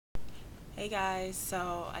Hey guys,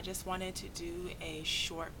 so I just wanted to do a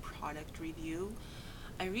short product review.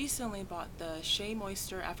 I recently bought the Shea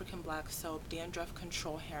Moisture African Black Soap Dandruff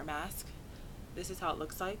Control Hair Mask. This is how it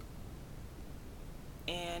looks like.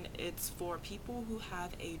 And it's for people who have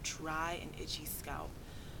a dry and itchy scalp.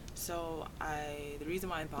 The reason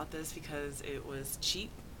why I bought this because it was cheap,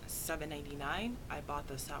 $7.99. I bought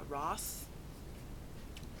this at Ross.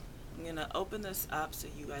 I'm gonna open this up so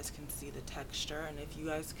you guys can see the texture, and if you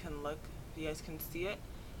guys can see it,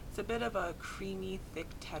 it's a bit of a creamy, thick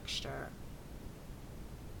texture.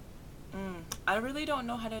 I really don't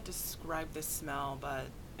know how to describe the smell, but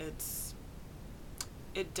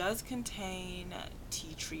it does contain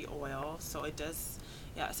tea tree oil, so it does,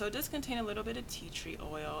 yeah, so it does contain a little bit of tea tree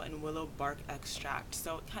oil and willow bark extract.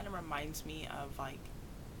 So it kind of reminds me of like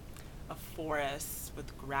a forest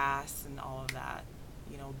with grass and all of that,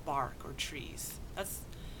 bark or trees.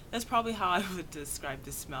 That's probably how I would describe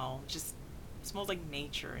the smell. Just smells like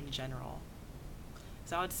nature in general.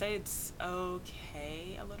 So I would say it's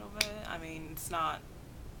okay a little bit. I mean, it's not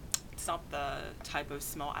the type of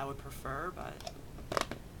smell I would prefer, but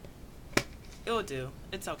it will do.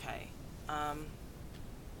 It's okay.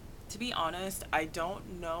 To be honest, I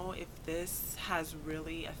don't know if this has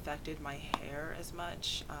really affected my hair as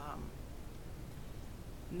much.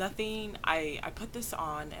 Nothing. I put this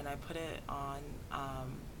on and I put it on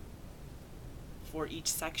for each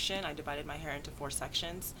section. I divided my hair into 4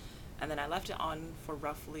 sections, and then I left it on for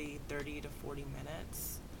roughly 30 to 40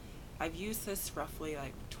 minutes. I've used this roughly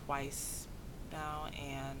like twice now,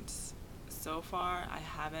 and so far I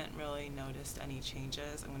haven't really noticed any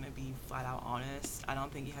changes. I'm gonna be flat out honest. I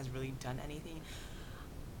don't think it has really done anything.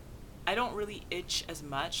 I don't really itch as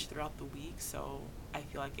much throughout the week, so I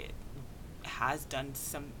feel like it has done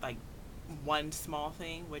some, like, one small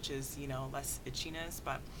thing, which is, less itchiness.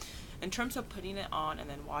 But in terms of putting it on and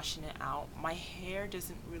then washing it out, my hair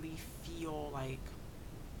doesn't really feel like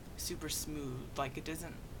super smooth. Like, it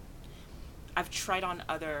doesn't. I've tried on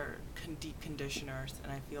other deep conditioners,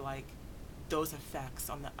 and I feel like those effects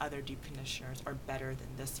on the other deep conditioners are better than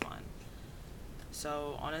this one.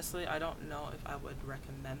 So honestly, I don't know if I would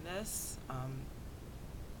recommend this.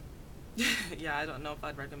 Yeah, I don't know if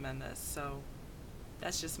I'd recommend this. So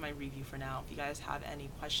that's just my review for now. If you guys have any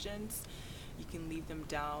questions, you can leave them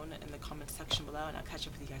down in the comment section below, and I'll catch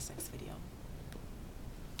up with you guys next video.